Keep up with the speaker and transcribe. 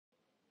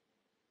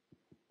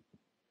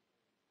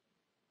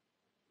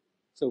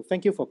So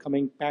thank you for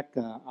coming back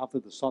after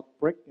the short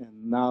break.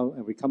 And now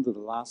we come to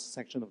the last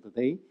section of the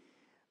day.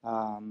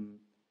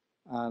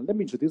 Let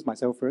me introduce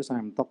myself first.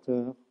 I'm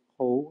Dr.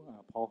 Ho,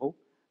 Paul Ho.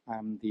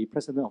 I'm the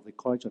president of the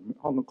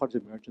Hong Kong College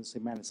of Emergency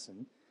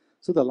Medicine.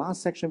 So the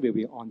last section will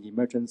be on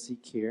emergency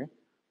care.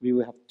 We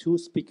will have two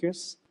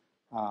speakers.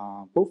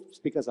 Both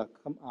speakers are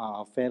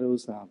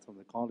fellows from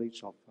the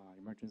College of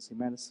Emergency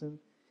Medicine.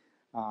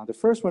 The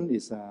first one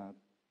is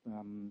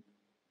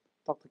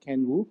Dr.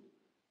 Kenneth Wu.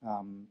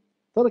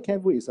 Dr.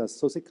 Kenneth Wu is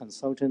associate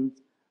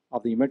consultant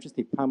of the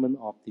emergency department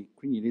of the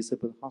Queen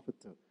Elizabeth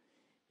Hospital.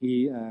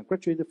 He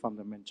graduated from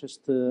the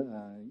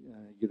Manchester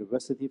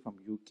University from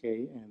UK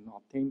and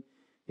obtained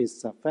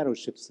his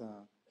fellowships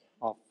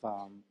of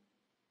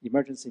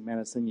emergency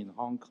medicine in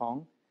Hong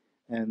Kong.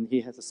 And he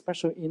has a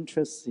special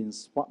interest in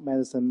sport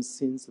medicine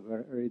since the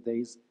very early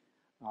days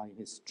in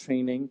his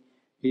training.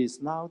 He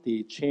is now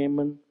the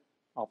chairman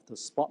of the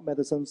sport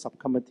medicine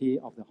subcommittee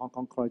of the Hong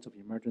Kong College of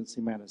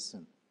Emergency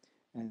Medicine.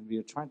 And we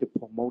are trying to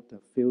promote the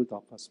field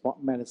of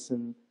sport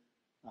medicine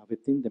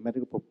within the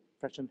medical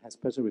profession,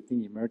 especially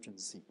within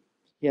emergency.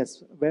 He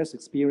has various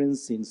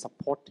experience in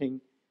supporting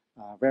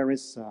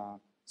various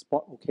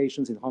sport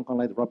occasions in Hong Kong,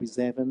 like the Rugby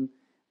 7,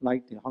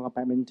 like the Hong Kong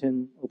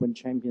Badminton Open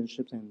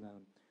Championships, and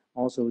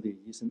also the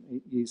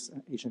East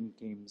Asian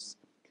Games.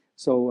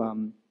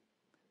 So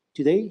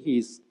today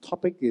his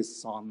topic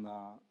is on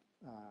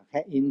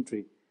head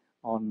injury,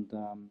 on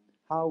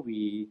how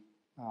we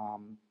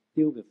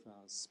deal with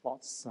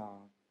sports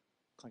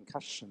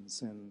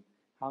concussions and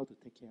how to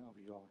take care of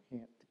your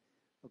head.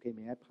 Okay,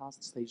 may I pass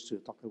the stage to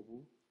Dr.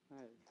 Wu?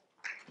 Hi.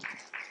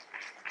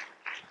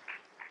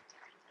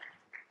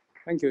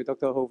 Thank you,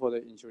 Dr. Ho, for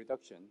the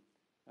introduction.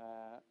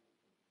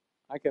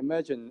 I can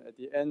imagine at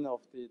the end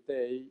of the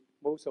day,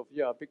 most of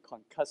you are a bit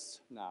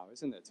concussed now,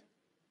 isn't it?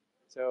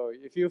 So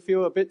if you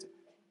feel a bit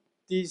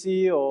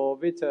dizzy or a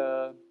bit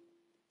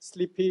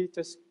sleepy,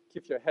 just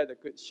give your head a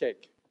good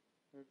shake,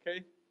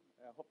 okay?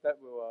 I hope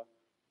that will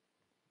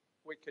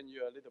waken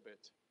you a little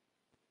bit.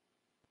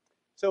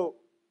 So,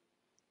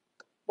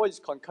 what is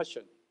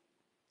concussion?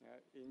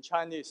 In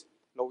Chinese,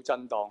 腦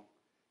震盪.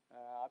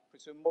 I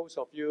presume most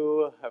of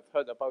you have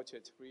heard about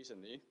it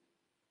recently.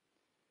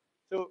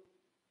 So,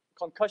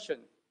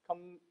 concussion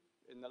comes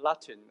in the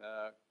Latin,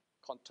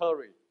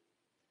 contrary.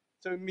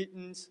 So it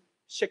means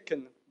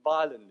shaken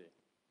violently.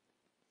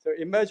 So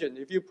imagine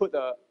if you put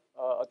a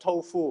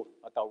tofu,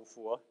 a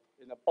doufu,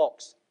 in a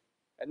box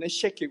and then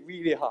shake it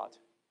really hard.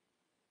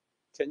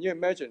 Can you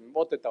imagine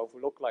what the doufu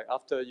look like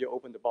after you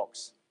open the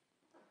box?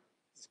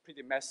 It's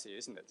pretty messy,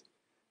 isn't it?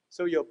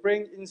 So your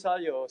brain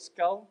inside your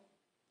skull,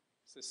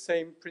 it's the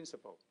same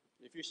principle.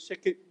 If you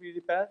shake it really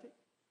badly,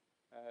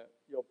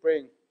 your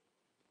brain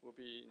will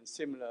be in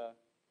similar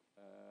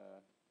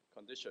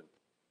condition.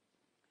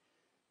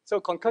 So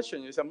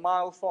concussion is a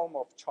mild form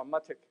of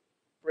traumatic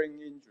brain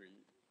injury,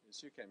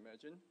 as you can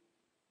imagine.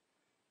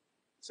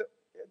 So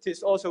it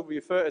is also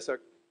referred as a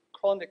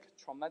chronic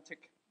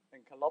traumatic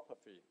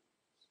encephalopathy,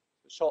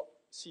 short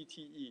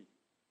CTE.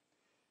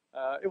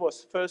 It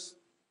was first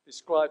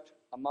described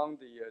among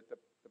the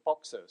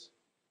boxers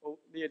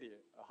nearly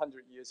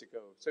 100 years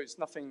ago, so it's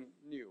nothing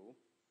new.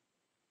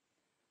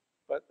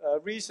 But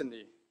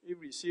recently, it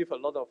received a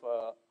lot of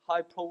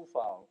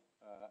high-profile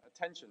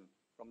attention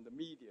from the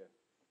media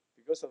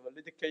because of a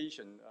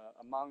litigation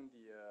among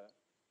the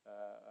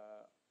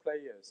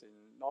players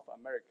in North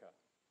America.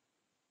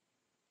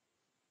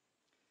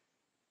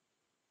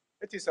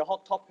 It is a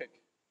hot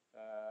topic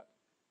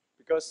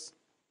because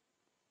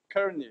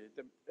currently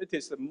it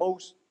is the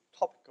most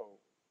topical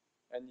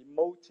and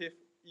emotive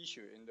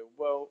issue in the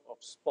world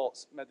of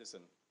sports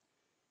medicine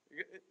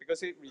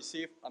because it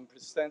received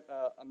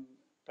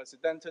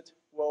unprecedented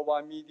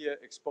worldwide media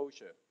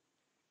exposure.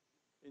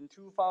 In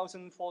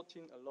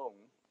 2014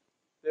 alone,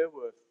 there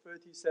were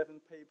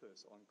 37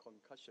 papers on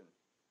concussion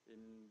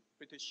in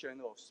British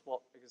Journal of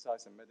Sport,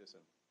 Exercise and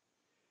Medicine.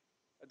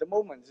 At the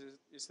moment,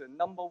 it's the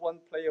 #1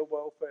 player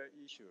welfare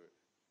issue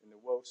in the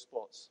world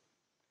sports.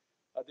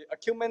 The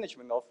acute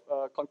management of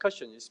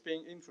concussion is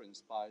being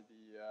influenced by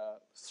the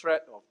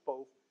threat of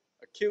both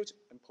acute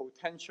and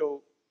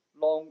potential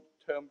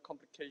long-term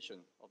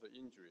complication of the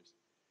injuries.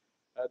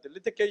 The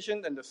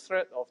litigation and the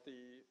threat of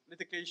the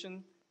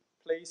litigation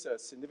plays a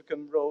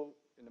significant role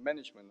in the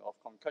management of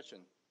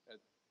concussion at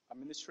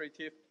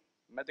administrative,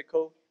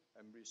 medical,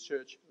 and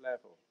research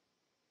level.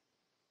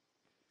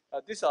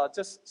 These are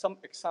just some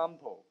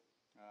examples.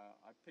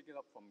 I picked it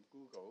up from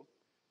Google.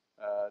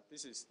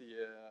 This is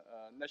the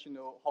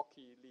National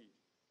Hockey League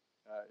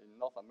in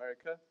North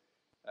America,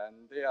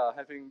 and they are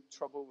having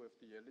trouble with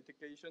the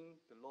litigation,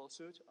 the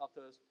lawsuit,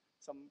 after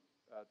some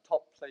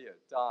top player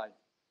died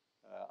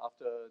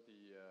after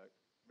the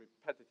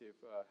repetitive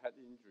head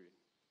injury.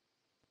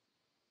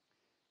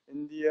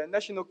 In the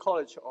National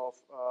College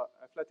of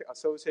Athletic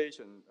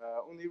Association,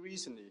 only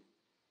recently,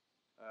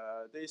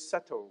 they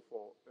settled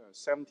for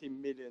 $70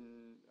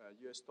 million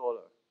US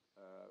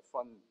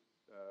fund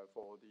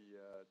for the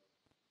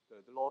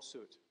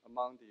lawsuit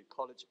among the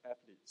college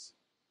athletes.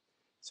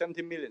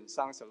 70 million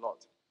sounds a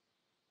lot,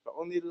 But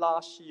only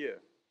last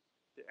year,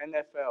 the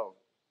NFL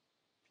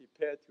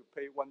prepared to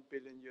pay $1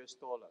 billion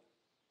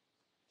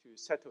to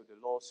settle the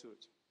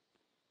lawsuit.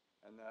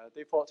 And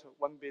they thought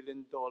 $1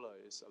 billion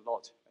is a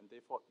lot, and they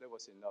thought that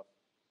was enough.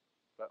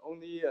 But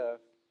only a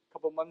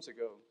couple months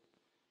ago,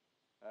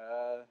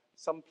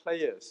 some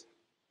players,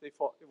 they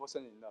thought it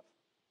wasn't enough.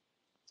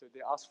 So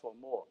they asked for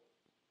more.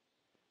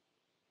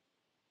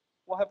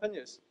 What happened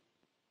is,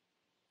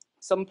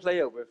 some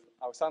player with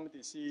Alzheimer's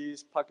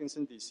disease,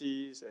 Parkinson's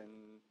disease,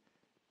 and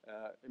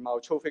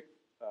amyotrophic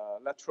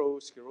lateral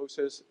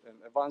sclerosis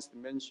and advanced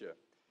dementia,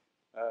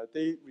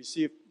 they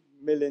received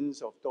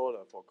millions of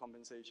dollars for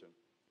compensation.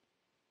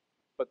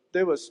 But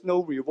there was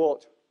no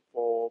reward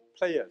for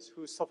players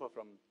who suffer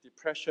from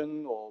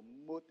depression or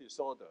mood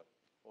disorder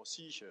or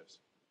seizures.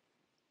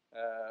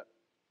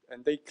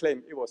 And they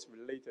claim it was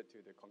related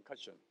to the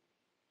concussion.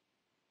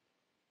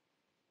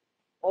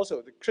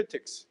 Also, the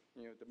critics,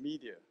 the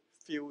media,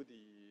 feel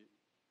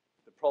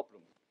the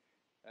problem.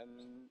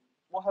 And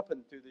what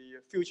happened to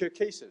the future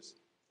cases?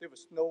 There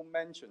was no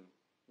mention,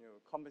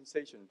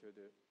 compensation to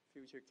the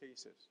future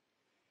cases.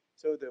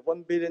 So the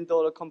 $1 billion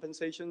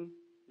compensation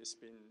has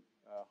been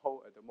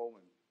held at the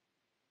moment.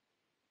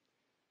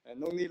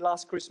 And only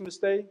last Christmas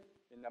Day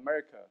in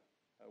America,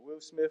 Will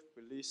Smith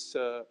released,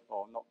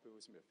 or not Will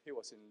Smith, he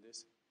was in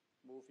this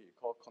movie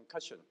called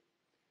Concussion.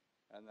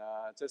 And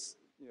just,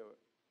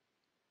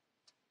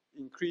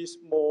 increase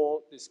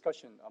more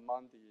discussion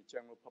among the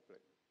general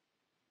public.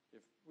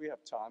 If we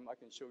have time, I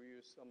can show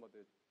you some of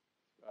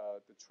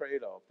the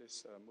trailer of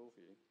this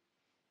movie.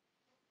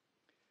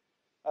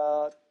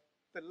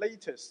 The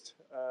latest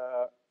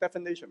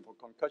definition for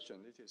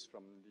concussion, it is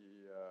from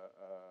the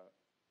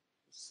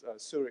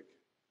Zurich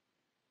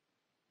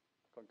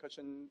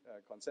Concussion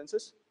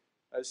Consensus.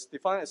 It's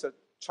defined as a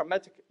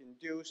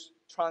traumatic-induced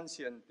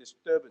transient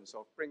disturbance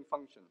of brain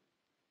function.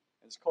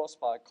 It's caused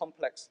by a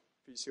complex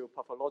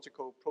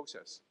physiopathological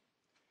process.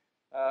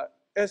 It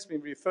has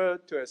been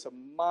referred to as a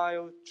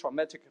mild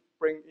traumatic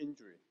brain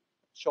injury,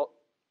 short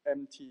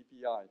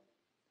MTBI.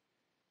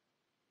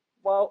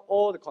 While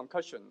all the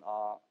concussion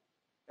are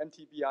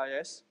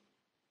MTBIS,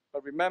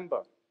 but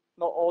remember,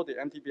 not all the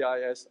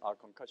MTBIS are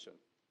concussion.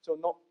 So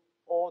not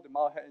all the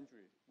mild head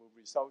injury will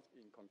result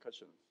in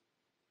concussion.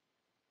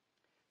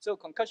 So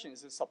concussion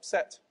is a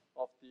subset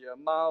of the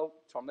mild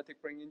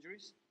traumatic brain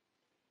injuries.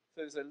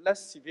 So it's a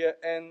less severe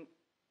end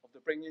of the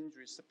brain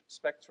injury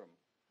spectrum.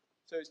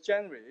 So it's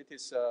generally, it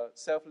is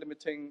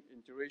self-limiting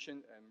in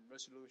duration and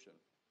resolution.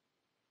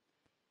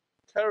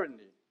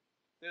 Currently,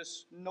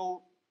 there's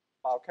no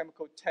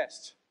biochemical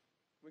test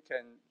we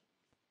can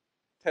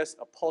test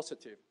a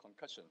positive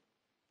concussion.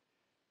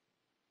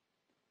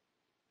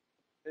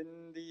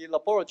 In the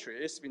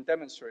laboratory, it's been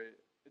demonstrated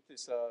it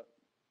is a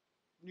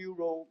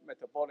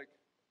neurometabolic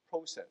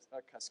process,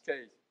 a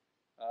cascade.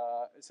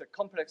 It's a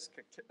complex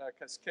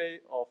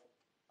cascade of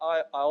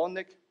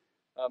ionic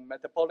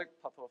metabolic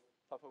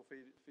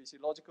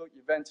pathophysiological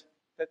event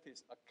that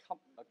is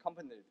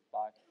accompanied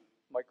by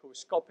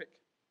microscopic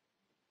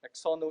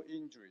axonal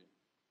injury.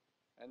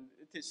 And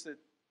it is a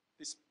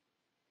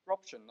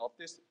disruption of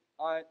this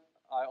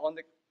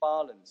ionic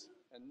balance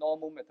and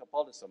normal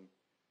metabolism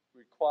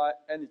require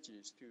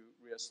energies to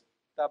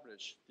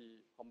reestablish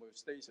the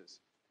homeostasis.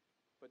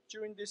 But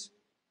during this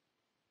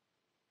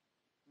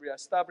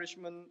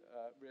reestablishing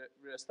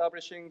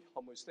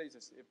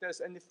homeostasis, if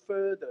there's any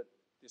further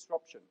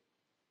disruption,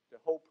 the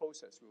whole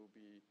process will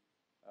be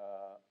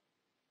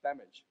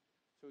damaged.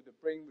 So the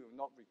brain will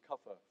not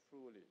recover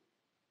fully.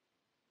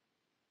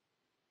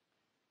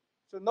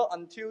 So not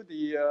until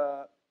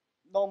the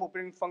normal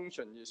brain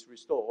function is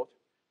restored,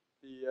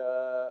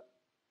 the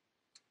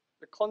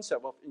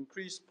concept of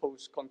increased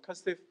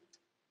post-concussive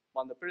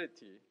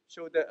vulnerability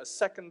show that a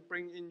second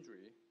brain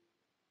injury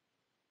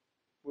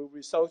will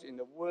result in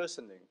a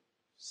worsening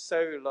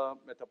cellular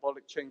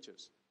metabolic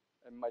changes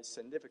and my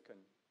significant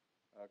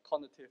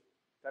cognitive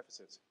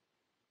deficits.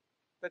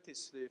 That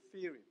is the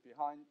theory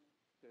behind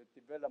the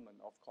development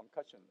of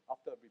concussion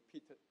after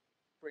repeated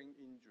brain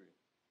injury.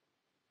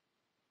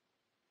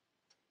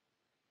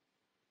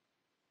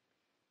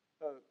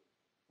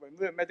 When we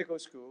were in medical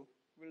school,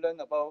 we learned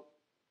about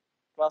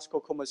Glasgow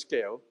Coma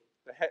Scale.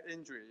 The head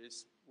injury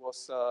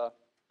was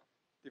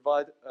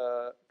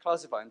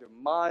classified into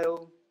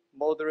mild,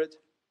 moderate,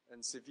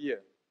 and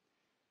severe.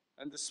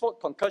 And the SWOT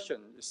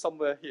concussion is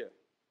somewhere here.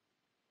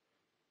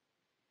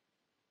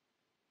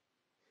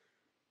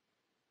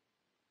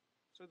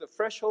 So the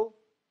threshold,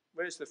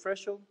 where is the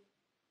threshold?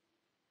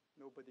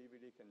 Nobody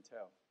really can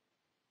tell.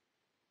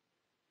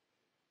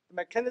 The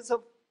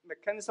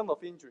mechanism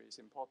of injury is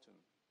important.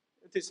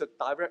 It is a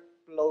direct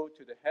blow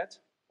to the head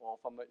or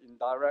from an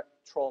indirect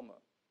trauma.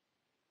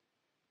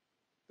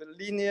 The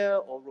linear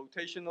or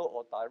rotational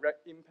or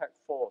direct impact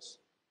force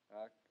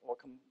or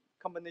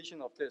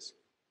combination of this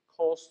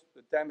cause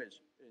the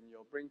damage in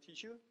your brain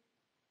tissue.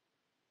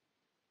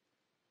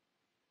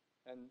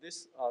 And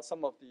these are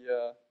some of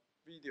the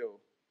video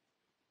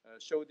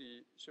show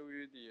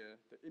you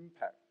the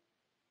impact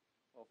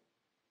of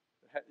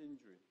the head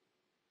injury.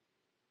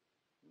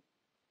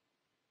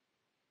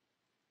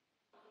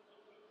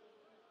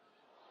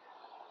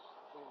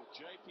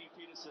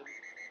 Peterson.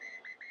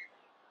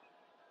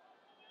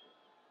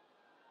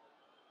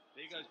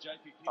 There goes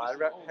JP Peterson.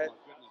 Direct oh head.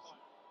 my goodness.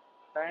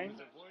 Bang. He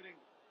was avoiding.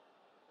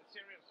 That's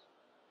serious.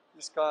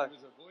 This guy He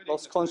was avoiding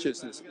lost the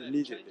consciousness first, look at that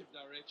immediately. change of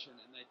direction,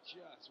 and they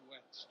just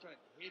whacked straight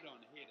head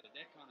on head at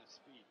that kind of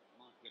speed.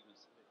 My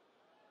goodness.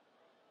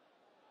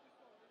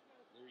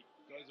 There he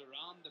goes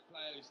around the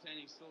player who's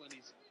standing still, and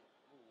he's.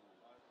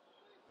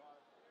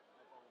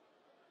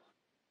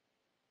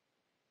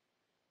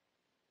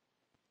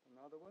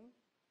 Another one.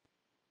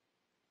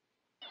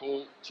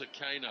 Ball to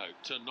Kano,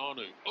 to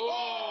Nonu.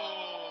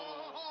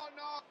 Oh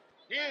no!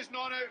 Here's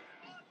Nonu.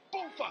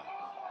 Boofa!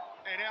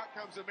 And out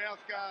comes the mouth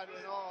guard,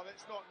 and oh,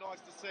 that's not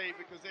nice to see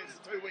because that's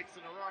 2 weeks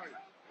in a row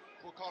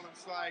for Colin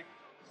Slade.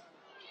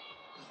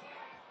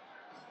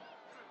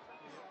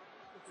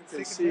 You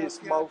can see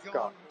his mouth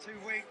guard. 2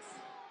 weeks.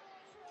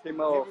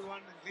 Came out Everyone,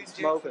 of Glenn his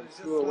mouth Jackson and is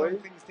just flew away. slowing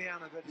things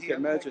down a bit You here,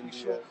 can imagine making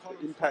sure the Colin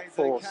impact Slade's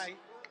force. okay.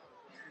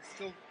 He's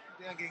still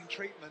down getting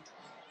treatment.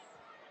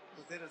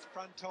 But that is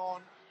front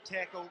on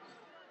tackle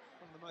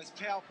from the most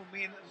powerful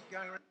men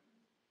going around.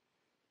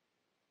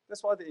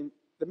 That's why the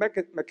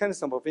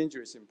mechanism of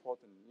injury is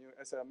important. You know,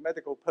 as a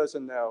medical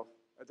personnel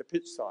at the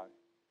pitch side,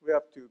 we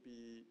have to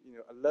be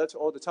alert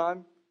all the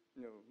time.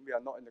 You know, we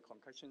are not in the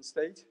concussion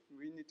state.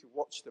 We need to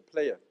watch the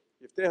player.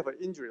 If they have an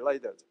injury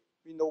like that,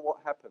 we know what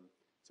happened,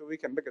 so we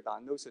can make a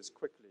diagnosis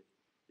quickly.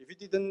 If we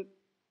didn't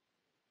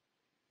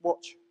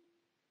watch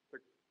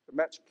the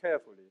match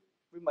carefully,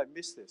 we might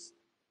miss this.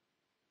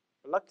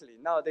 But luckily,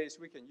 nowadays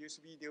we can use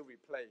video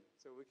replay,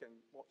 so we can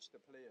watch the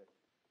player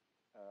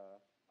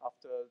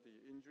after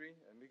the injury,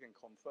 and we can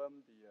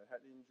confirm the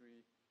head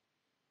injury.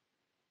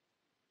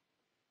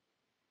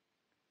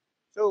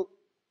 So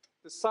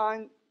the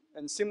sign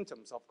and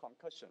symptoms of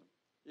concussion.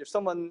 If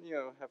someone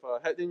have a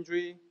head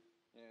injury,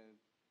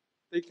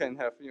 they can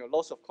have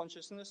loss of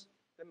consciousness.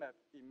 They might have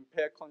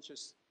impaired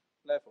conscious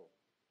level.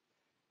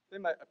 They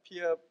might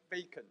appear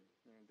vacant.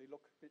 They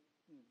look a bit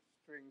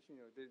strange.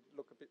 They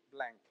look a bit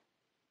blank.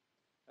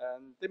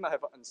 And they might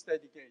have an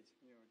unsteady gait.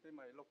 They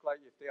might look like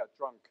if they are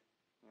drunk.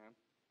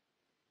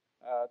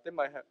 They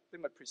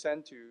might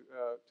present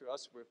to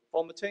us with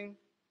vomiting,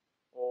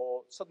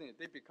 or suddenly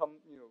they become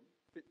a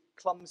bit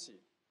clumsy.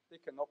 They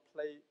cannot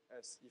play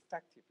as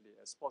effectively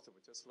as possible,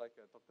 just like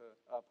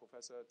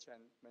Professor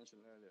Chen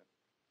mentioned earlier.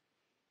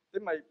 They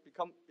might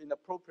become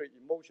inappropriate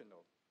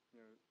emotional.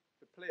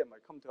 The player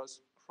might come to us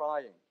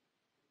crying.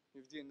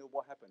 You didn't know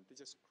what happened. They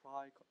just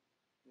cry.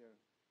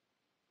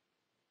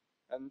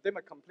 And they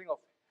might complain of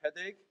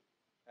headache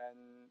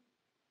and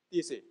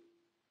dizzy.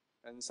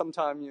 And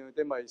sometimes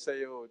they might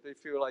say, oh, they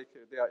feel like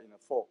they are in a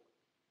fog.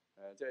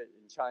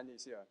 In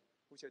Chinese,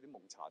 好似有啲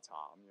蒙查查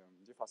咁樣，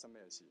唔知發生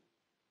咩事。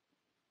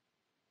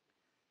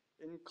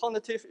In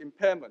cognitive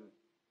impairment,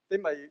 they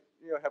might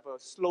have a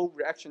slow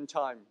reaction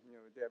time.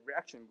 Their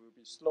reaction will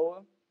be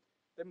slower.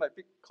 They might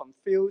be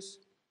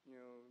confused.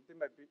 They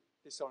might be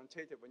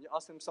disorientated. When you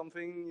ask them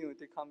something,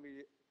 they can't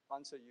really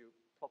answer you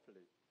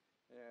properly.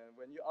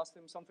 When you ask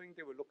them something,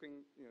 they were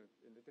looking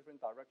in a different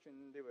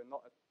direction. They were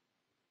not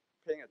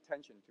paying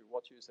attention to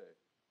what you say.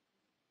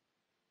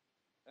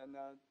 And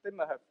they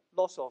might have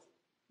loss of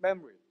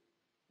memory.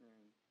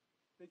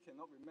 They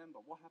cannot remember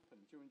what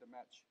happened during the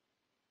match.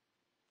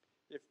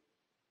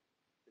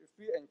 If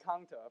we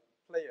encounter a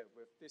player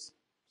with this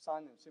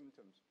sign and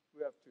symptoms,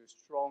 we have to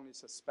strongly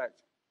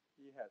suspect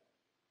he had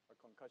a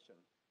concussion,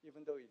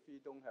 even though if he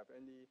don't have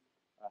any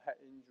head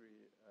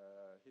injury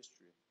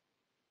history.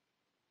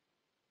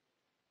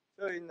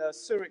 So in a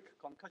Zurich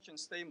concussion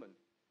statement,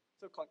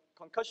 so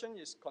concussion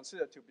is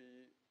considered to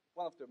be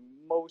one of the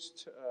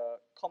most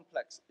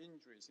complex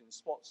injuries in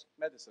sports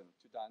medicine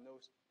to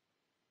diagnose,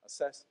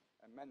 assess,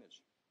 and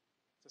manage.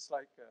 Just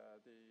like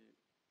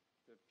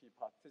the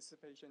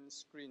participation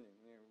screening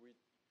we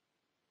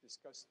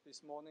discussed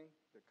this morning,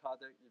 the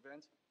cardiac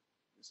event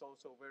is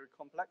also very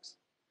complex.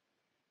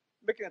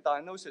 Making a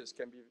diagnosis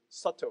can be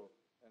subtle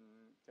and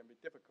can be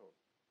difficult.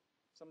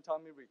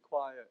 Sometimes it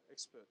requires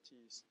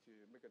expertise to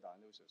make a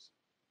diagnosis.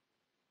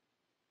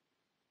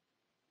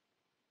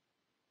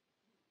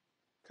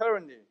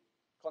 Currently,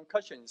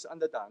 concussion is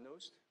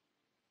underdiagnosed.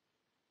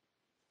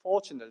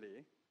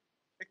 Fortunately,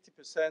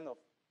 80% of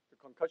the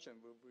concussion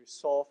will be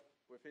solved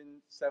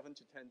within 7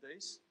 to 10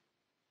 days.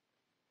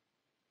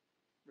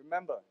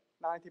 Remember,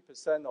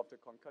 90% of the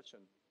concussion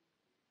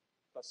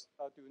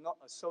do not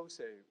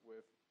associate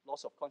with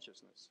loss of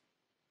consciousness.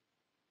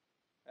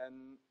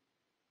 And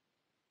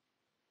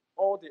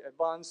all the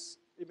advanced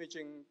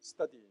imaging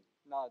study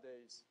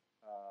nowadays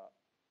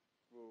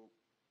will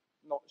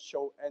not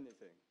show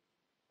anything.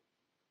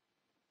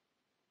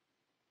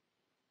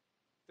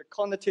 The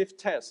cognitive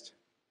test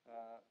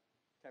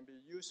can be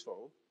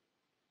useful,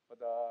 but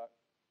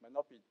might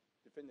not be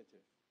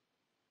definitive.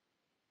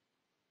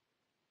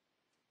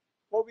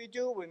 What we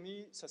do when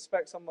we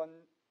suspect someone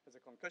has a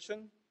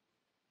concussion,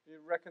 we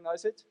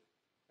recognize it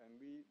and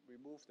we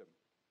remove them.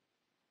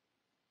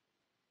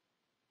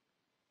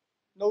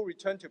 No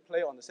return to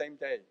play on the same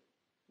day.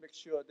 Make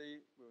sure they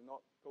will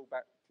not go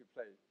back to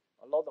play.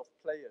 A lot of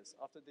players,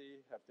 after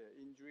they have their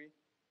injury,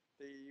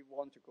 they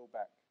want to go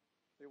back.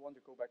 They want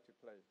to go back to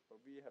play, but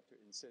we have to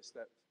insist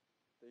that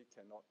they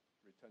cannot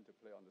return to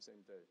play on the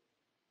same day.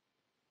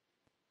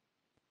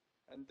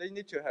 And they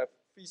need to have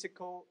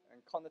physical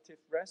and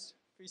cognitive rest.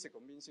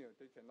 Physical means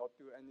they cannot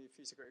do any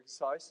physical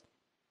exercise.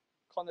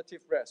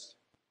 Cognitive rest,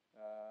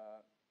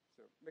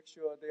 so make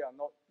sure they are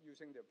not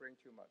using their brain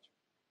too much.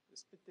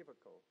 It's a bit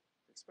difficult,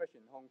 especially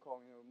in Hong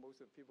Kong.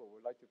 Most of the people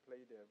would like to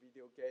play their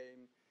video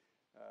game,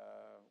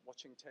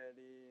 watching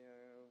telly,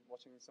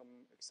 watching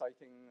some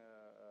exciting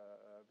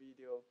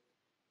video.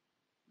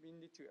 We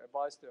need to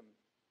advise them,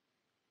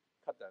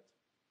 cut that.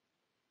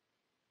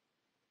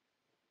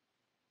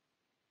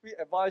 We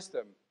advise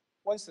them,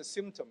 once the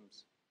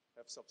symptoms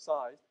have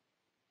subsided,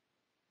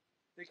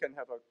 they can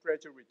have a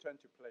gradual return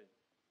to play.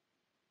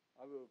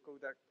 I will go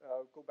back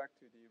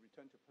to the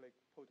return to play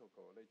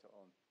protocol later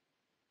on.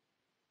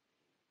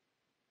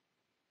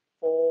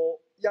 For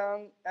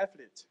young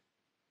athletes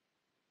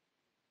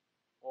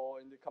or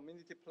in the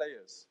community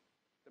players,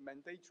 the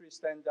mandatory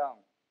stand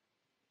down,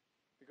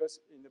 because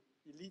in the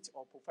elite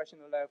or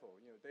professional level,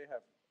 they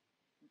have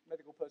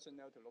medical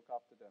personnel to look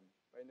after them.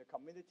 But in the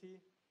community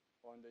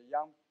or in the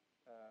young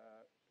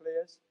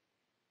players,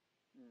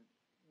 we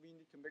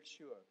need to make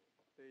sure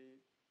they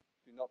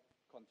do not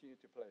continue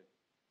to play.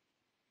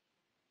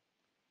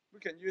 We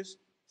can use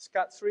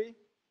SCAT3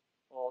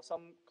 or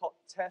some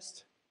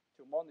test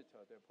to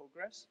monitor their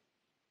progress.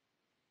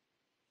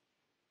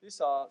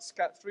 These are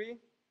SCAT3.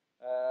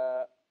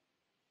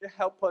 It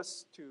helps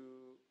us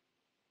to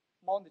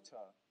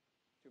monitor,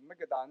 to make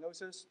a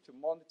diagnosis, to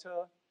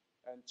monitor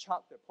and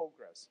chart the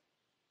progress.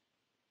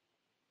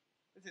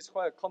 It is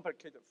quite a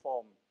complicated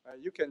form.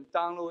 You can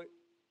download it,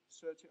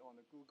 search it on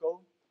the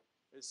Google.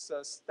 It's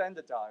a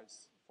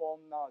standardized form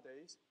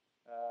nowadays.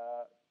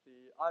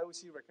 The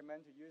IOC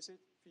recommend to use it.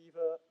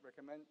 FIFA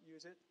recommend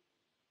use it.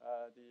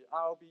 The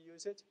RLB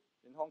use it.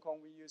 In Hong Kong,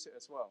 we use it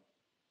as well.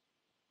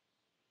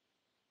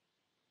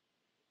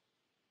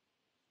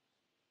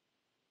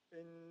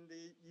 In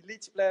the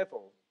elite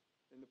level,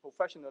 in the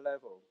professional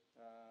level,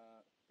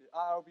 the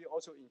RLB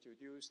also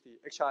introduced the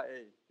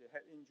HIA, the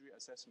Head Injury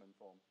Assessment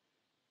Form.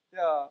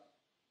 There are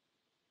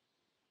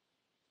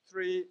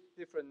 3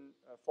 different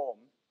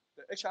forms.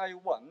 The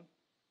HIA1,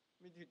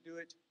 we need to do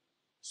it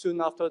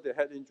soon after the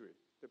head injury.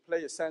 The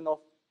player is sent off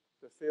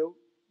the field.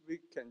 We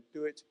can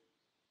do it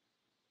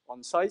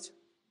on site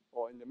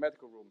or in the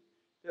medical room.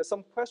 There are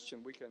some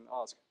questions we can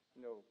ask.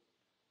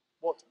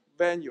 What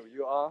venue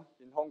you are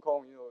in Hong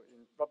Kong.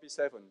 In Rugby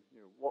 7,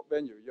 what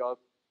venue you are.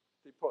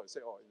 They probably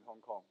say, "Oh, in Hong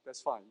Kong."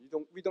 That's fine.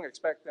 We don't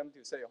expect them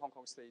to say Hong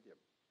Kong Stadium.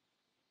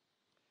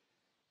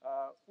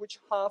 Which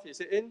half is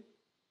it in?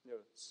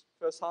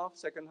 First half,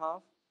 second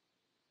half.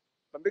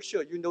 But make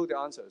sure you know the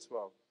answer as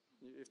well.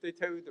 If they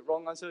tell you the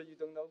wrong answer, you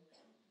don't know.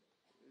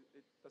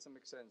 It doesn't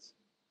make sense.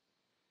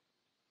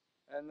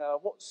 And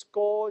what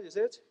score is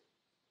it?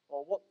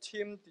 Or what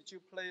team did you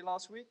play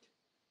last week?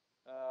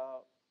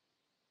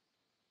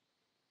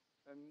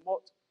 And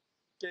what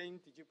game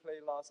did you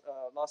play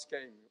last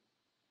game?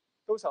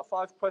 Those are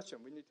 5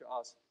 questions we need to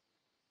ask.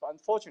 But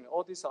unfortunately,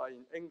 all these are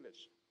in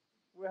English.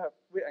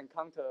 We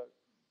encounter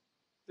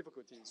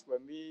difficulties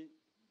when we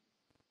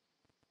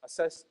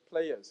assess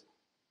players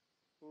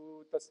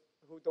who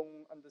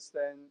don't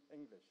understand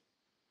English.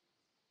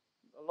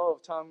 A lot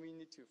of time we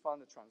need to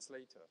find a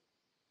translator.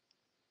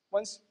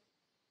 Once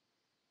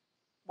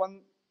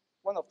one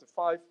of the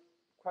 5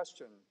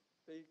 questions,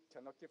 they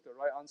cannot give the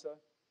right answer,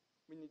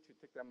 we need to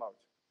take them out.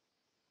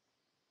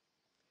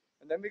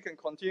 And then we can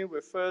continue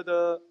with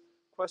further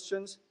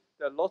questions.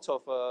 There are lots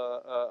of,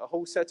 a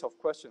whole set of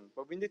questions,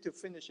 but we need to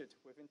finish it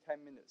within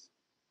 10 minutes.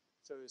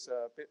 So it's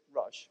a bit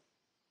rushed.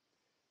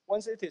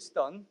 Once it is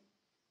done,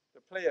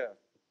 the player,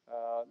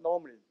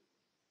 normally,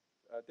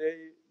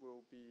 they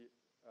will be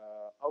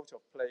out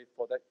of play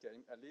for that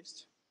game at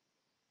least.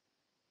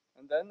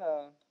 And then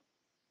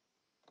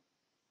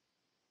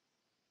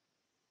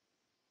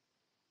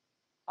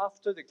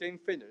after the game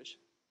finish,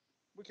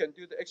 we can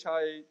do the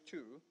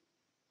HIA2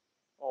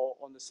 or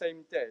on the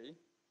same day.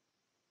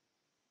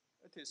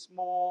 It is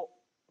more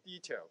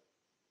detailed.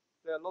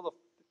 There are a lot of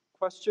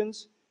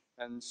questions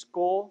and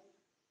score.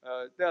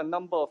 There are a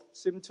number of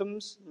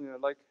symptoms,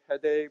 like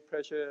headache,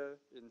 pressure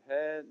in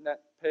head, neck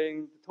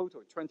pain,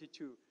 total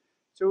 22.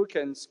 So we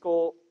can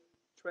score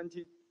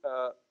 20,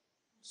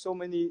 so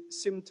many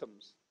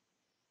symptoms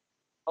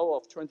out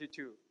of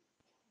 22.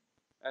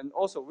 And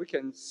also we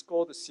can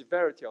score the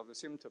severity of the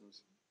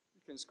symptoms.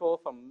 You can score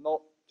from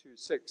 0 to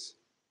 6.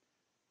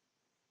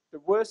 The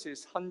worst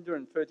is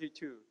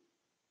 132.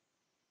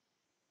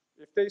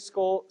 If they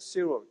score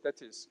 0,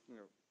 that is,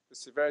 the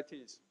severity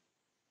is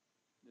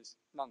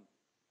none.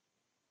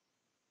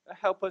 That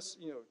helps us,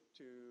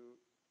 to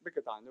make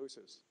a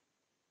diagnosis.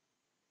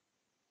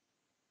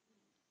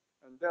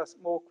 And there's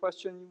more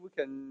questions we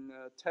can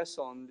test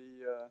on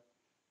the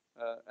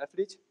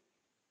athlete.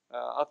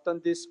 I've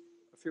done this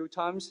a few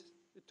times.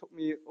 It took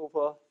me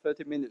over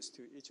 30 minutes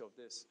to each of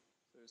this.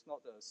 So it's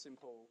not a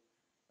simple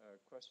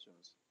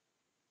questions.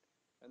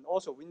 And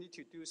also, we need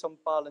to do some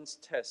balance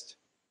test.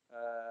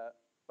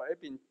 But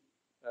it's been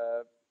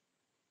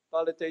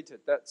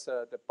validated that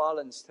the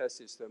balance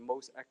test is the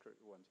most accurate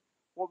one.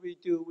 What we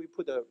do, we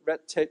put a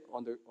red tape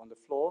on the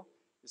floor.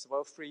 It's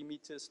about 3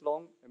 meters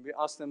long, and we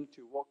ask them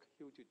to walk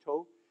heel to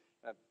toe,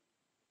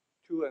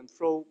 to and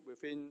fro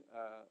within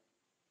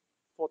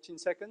 14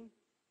 seconds.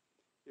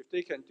 If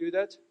they can do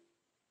that,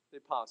 they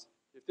pass.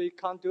 If they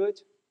can't do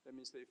it, that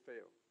means they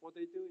fail. What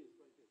they do is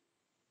like this.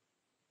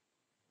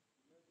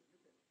 You have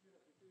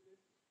to do this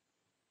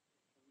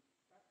and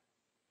back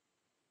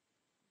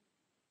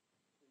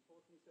in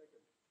 14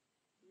 seconds.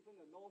 Even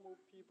a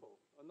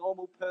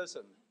normal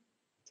person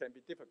can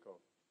be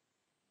difficult.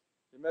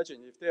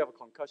 Imagine if they have a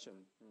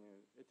concussion,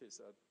 it is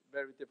a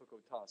very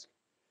difficult task.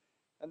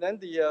 And then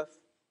the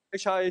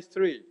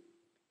HIA3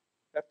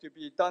 have to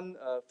be done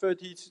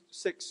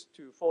 36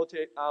 to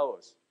 48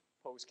 hours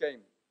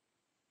post-game.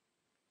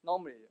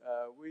 Normally,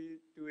 we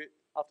do it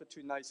after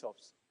 2 nights of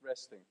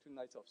resting, 2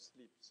 nights of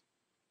sleep.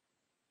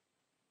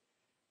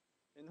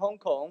 In Hong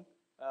Kong,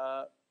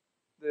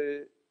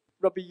 the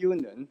rugby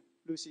union,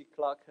 Lucy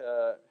Clark,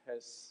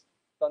 has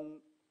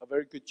done a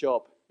very good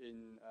job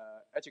in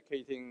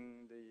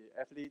educating the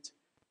athletes,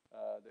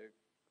 the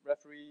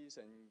referees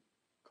and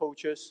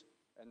coaches,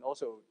 and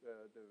also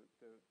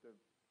the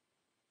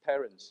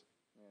parents.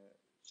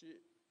 She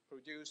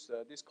produced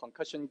this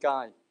concussion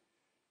guide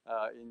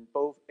in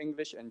both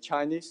English and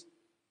Chinese,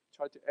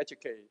 try to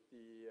educate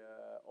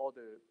all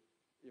the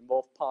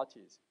involved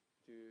parties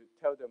to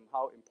tell them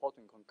how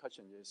important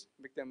concussion is,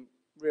 make them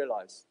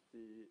realize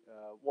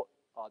what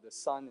are the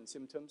signs and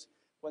symptoms.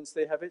 Once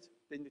they have it,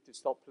 they need to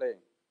stop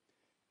playing.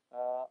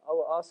 I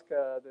will ask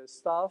the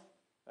staff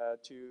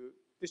to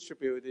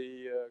distribute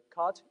the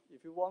card.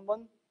 If you want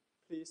one,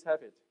 please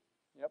have it.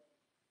 Yep.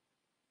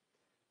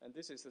 And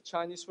this is the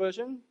Chinese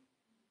version.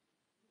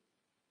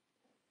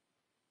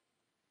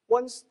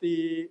 Once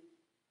the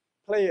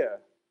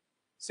player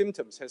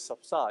symptoms has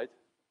subsided,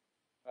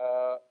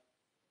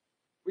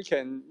 we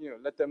can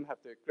let them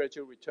have the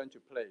gradual return to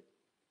play.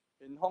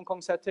 In Hong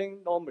Kong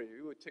setting, normally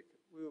we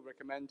would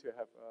recommend to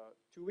have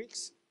 2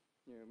 weeks.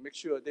 Make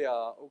sure they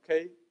are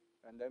okay,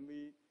 and then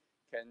we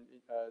can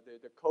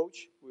the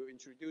coach will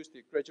introduce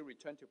the gradual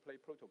return to play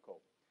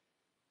protocol.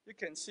 You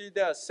can see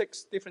there are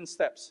 6 different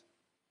steps.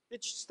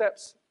 Each step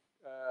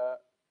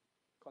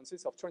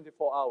consists of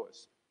 24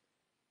 hours.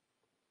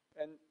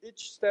 And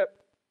each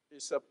step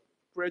is a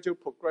gradual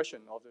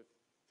progression of the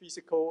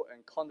physical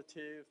and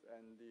cognitive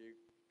and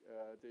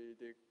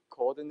the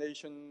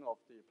coordination of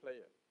the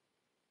player.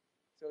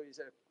 So it's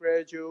a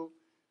gradual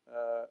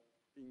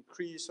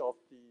increase of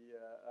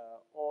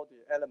all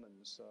the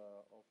elements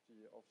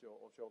of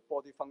your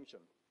body function.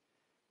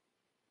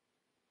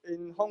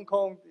 In Hong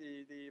Kong,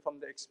 from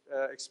the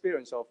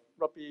experience of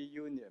rugby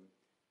union,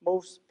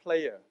 most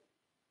players,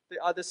 they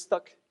either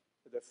stuck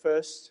at the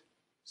first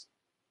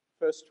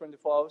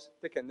 24 hours,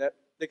 they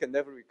can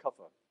never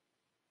recover.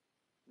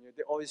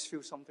 They always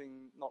feel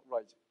something not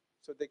right,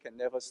 so they can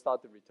never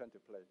start the return to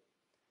play.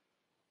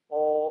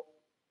 Or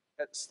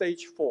at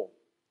stage 4.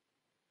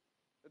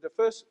 At the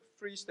first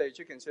 3 stages,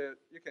 you can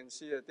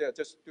see that they are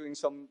just doing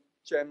some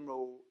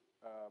general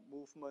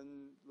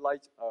movement,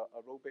 light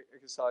aerobic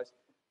exercise.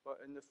 But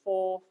in the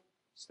 4th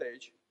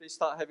stage, they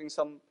start having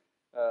some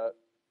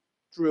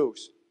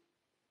drills.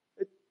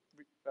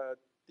 The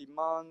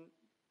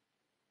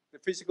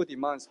physical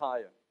demand is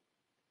higher,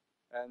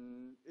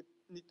 and it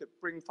needs the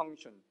brain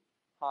function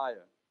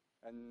higher,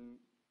 and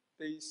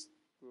they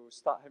will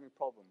start having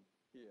problem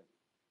here.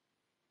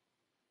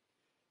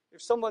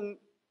 If someone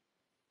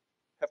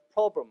have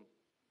problem,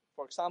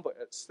 for example,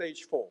 at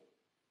stage 4,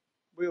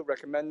 we'll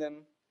recommend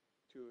them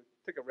to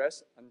take a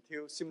rest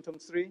until symptom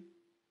 3,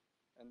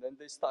 and then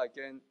they start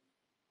again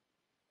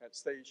at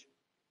stage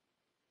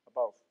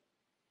above.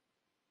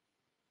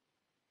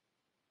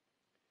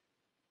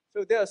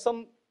 So there are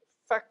some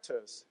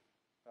factors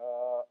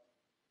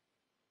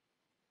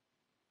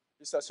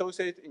is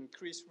associated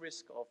increased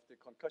risk of the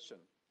concussion.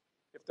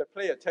 If the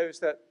player tells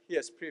that he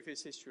has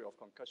previous history of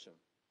concussion,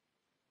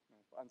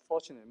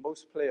 unfortunately,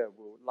 most players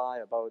will lie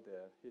about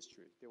their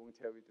history. They won't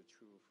tell you the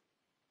truth.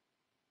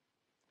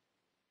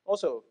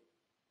 Also,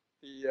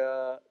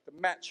 the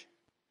match,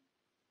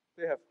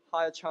 they have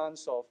higher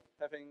chance of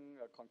having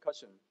a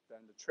concussion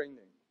than the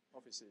training.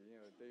 Obviously,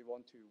 they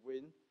want to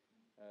win.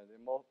 They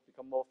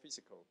become more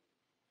physical.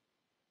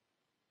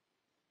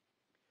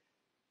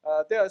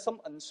 There are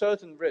some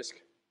uncertain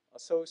risks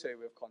associated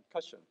with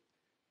concussion.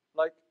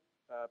 Like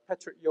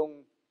Patrick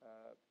Young's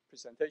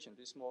presentation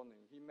this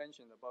morning, he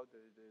mentioned about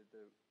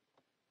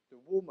the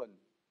woman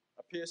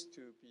appears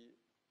to be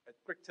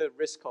at greater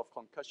risk of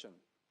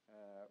concussion.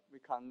 We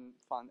can't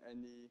find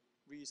any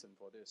reason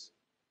for this.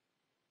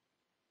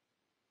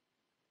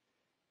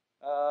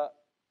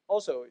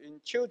 Also,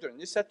 in children,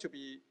 it's said to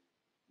be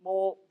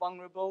more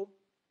vulnerable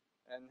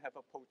and have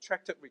a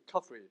protracted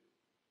recovery.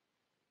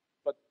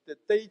 But the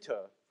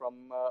data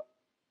from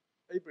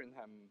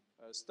Abraham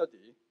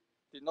study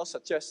did not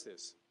suggest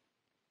this.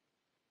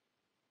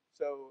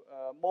 So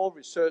more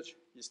research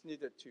is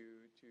needed to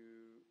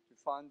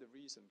find the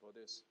reason for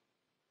this.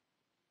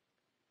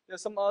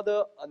 There's some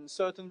other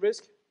uncertain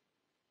risk,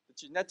 the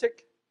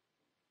genetic,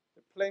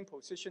 the playing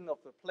position of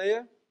the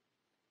player,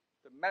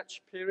 the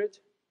match period,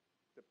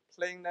 the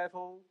playing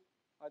level,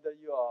 either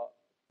you are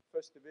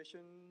first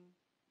division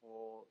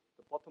or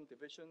the bottom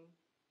division,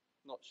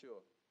 not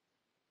sure.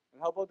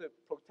 And how about the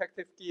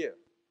protective gear?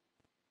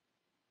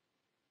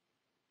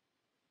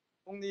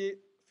 Only a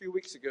few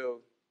weeks ago,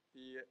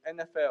 the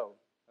NFL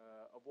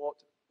award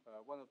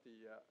one of the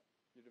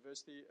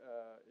university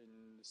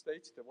in the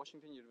States, the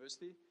Washington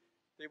University,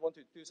 they want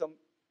to do some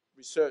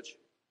research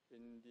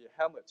in the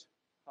helmet,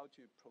 how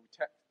to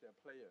protect their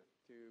player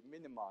to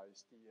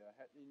minimize the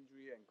head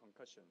injury and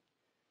concussion.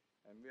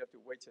 And we have to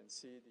wait and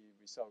see the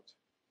result.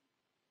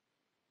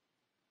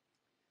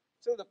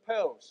 So the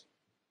pearls,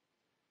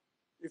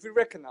 if we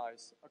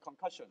recognize a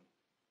concussion,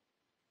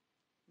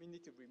 we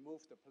need to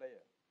remove the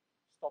player,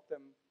 stop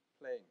them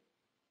playing.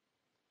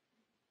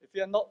 If we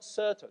are not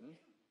certain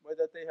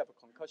whether they have a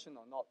concussion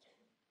or not,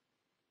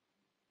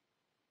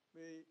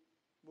 we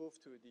move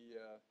to the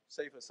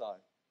safer side,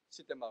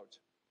 sit them out.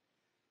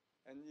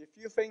 And if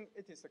you think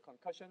it is a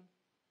concussion,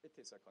 it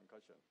is a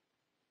concussion.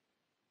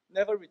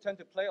 Never return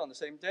to play on the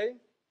same day,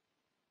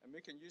 and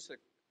we can use a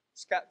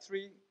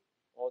SCAT3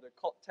 or the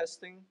court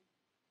testing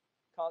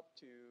card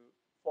to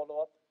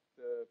follow up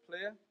the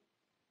player.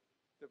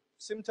 The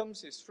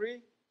symptoms is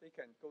free, they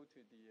can go to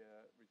the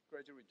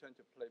gradual return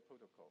to play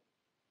protocol.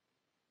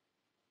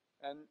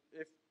 And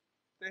if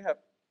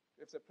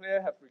the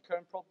player have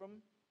recurrent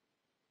problem,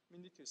 we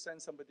need to send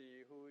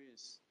somebody who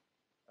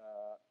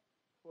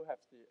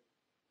have the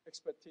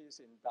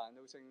expertise in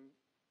diagnosing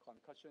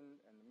concussion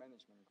and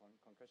management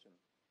concussion.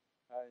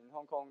 In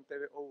Hong Kong,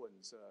 David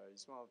Owens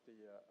is one of the,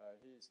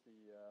 he is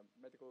the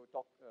medical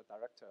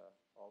director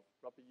of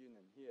Rugby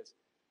Union. He has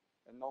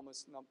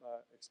enormous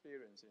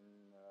experience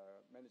in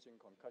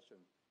managing concussion.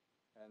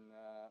 And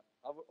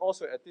I would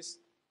also, at this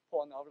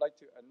point, I would like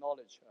to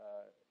acknowledge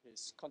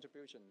his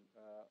contribution.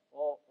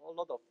 A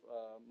lot of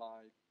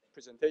my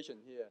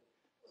presentation here,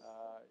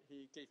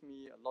 he gave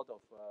me a lot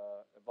of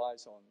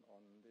advice on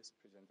this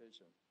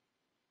presentation.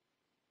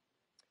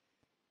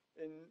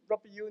 In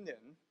Rugby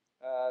Union,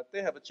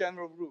 they have a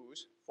general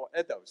rules for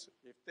adults.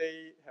 If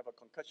they have a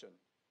concussion,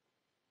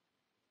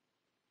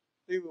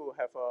 they will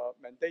have a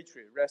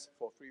mandatory rest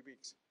for 3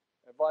 weeks.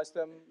 Advise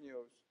them,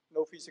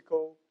 no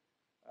physical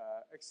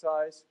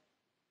exercise,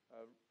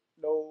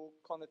 no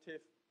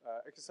cognitive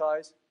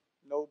exercise,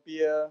 no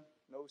beer,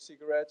 no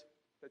cigarette.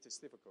 That is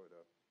difficult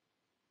though.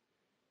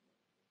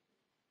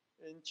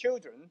 In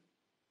children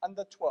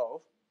under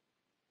 12,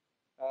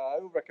 I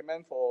would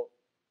recommend for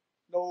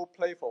no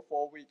play for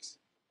 4 weeks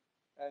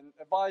and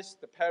advise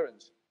the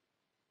parents,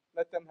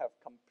 let them have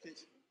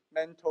complete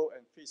mental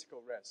and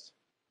physical rest.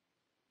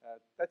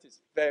 That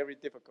is very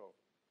difficult.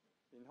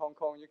 In Hong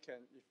Kong, you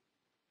can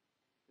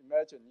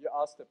imagine you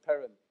ask the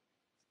parent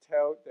to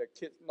tell their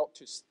kid not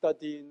to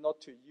study,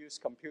 not to use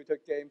computer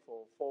game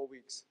for 4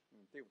 weeks,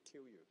 they will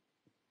kill you.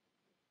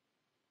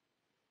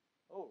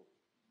 Oh,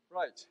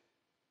 right.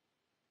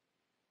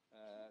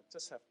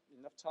 Just have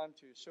enough time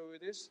to show you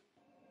this.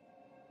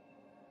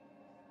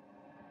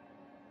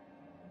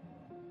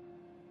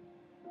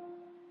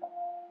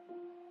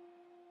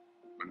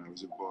 When I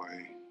was a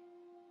boy,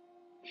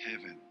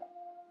 heaven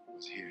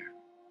was here,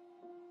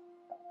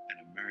 and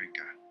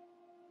America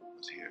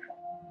was here.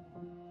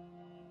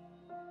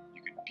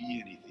 You could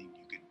be anything,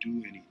 you could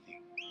do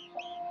anything.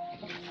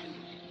 I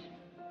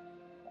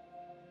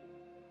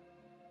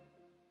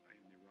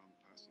am the wrong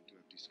person to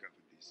have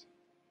discovered this.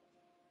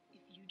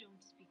 If you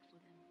don't speak for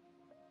them,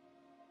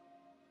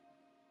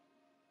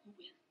 who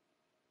will?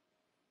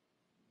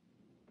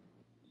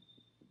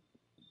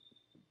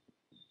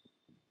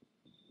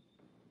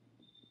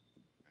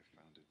 I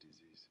found a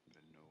disease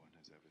that no one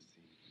has ever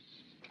seen.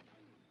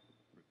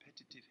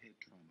 Repetitive head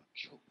trauma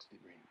chokes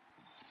the brain.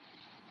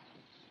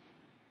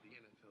 The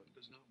NFL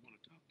does not want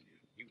to talk to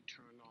you. You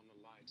turned on the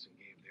lights and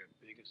gave their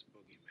biggest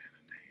boogeyman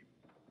a name.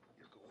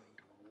 You're going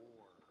to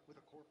war with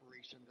a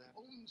corporation that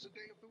owns a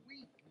day of the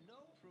week.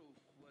 No proof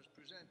was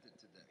presented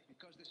today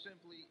because there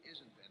simply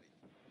isn't any.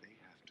 They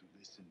have to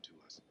listen to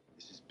us.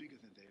 This is bigger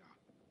than they are.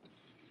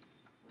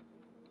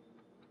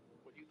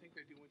 What do you think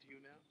they're doing to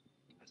you now?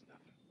 That's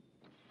nothing.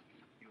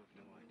 You have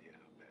no idea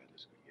how bad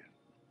this could get.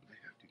 I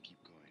have to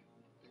keep going.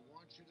 They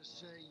want you to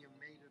say you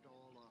made it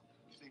all up.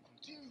 If they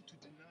continue to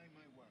deny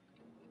my work,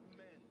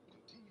 men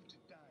continue to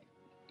die.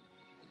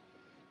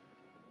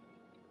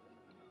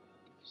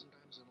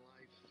 Sometimes in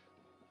life,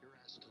 you're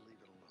asked to leave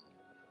it alone.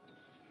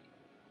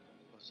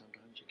 But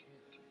sometimes you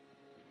can't.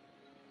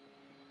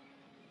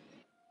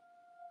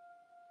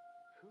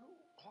 Who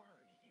are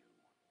you?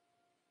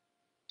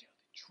 Tell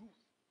the truth.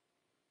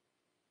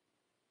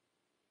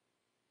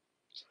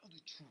 Tell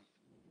the truth.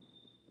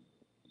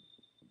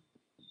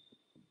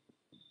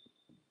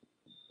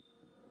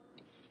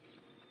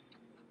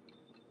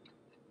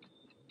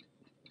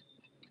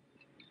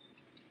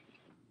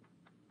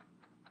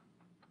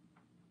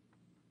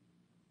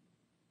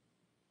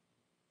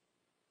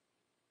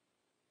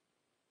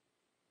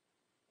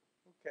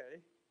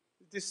 Okay,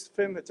 This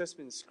film had just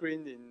been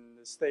screened in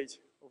the States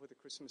over the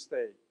Christmas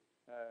Day.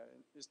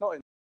 It's not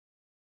in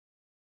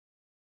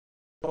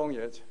Hong Kong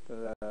yet,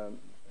 but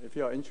if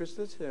you are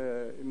interested,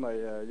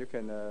 you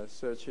can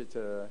search it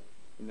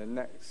in the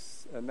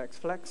next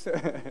Netflix.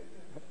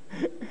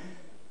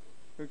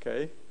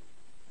 Okay.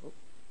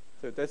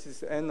 So that is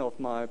the end of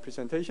my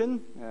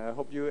presentation. I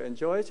hope you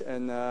enjoyed,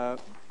 and